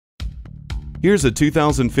Here's a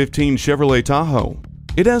 2015 Chevrolet Tahoe.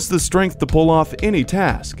 It has the strength to pull off any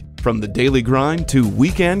task, from the daily grind to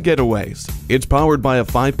weekend getaways. It's powered by a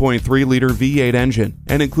 5.3-liter V8 engine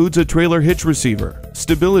and includes a trailer hitch receiver,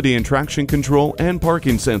 stability and traction control, and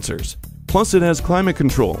parking sensors. Plus, it has climate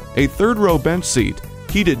control, a third-row bench seat,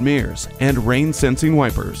 heated mirrors, and rain-sensing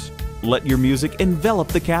wipers. Let your music envelop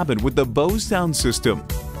the cabin with the Bose sound system.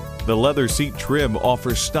 The leather seat trim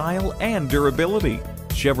offers style and durability.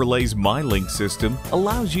 Chevrolet's MyLink system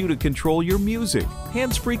allows you to control your music,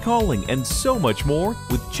 hands-free calling, and so much more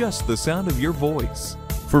with just the sound of your voice.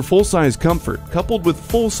 For full-size comfort coupled with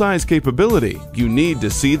full-size capability, you need to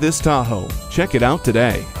see this Tahoe. Check it out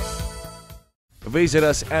today. Visit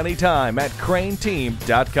us anytime at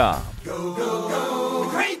crainteam.com. Go, go.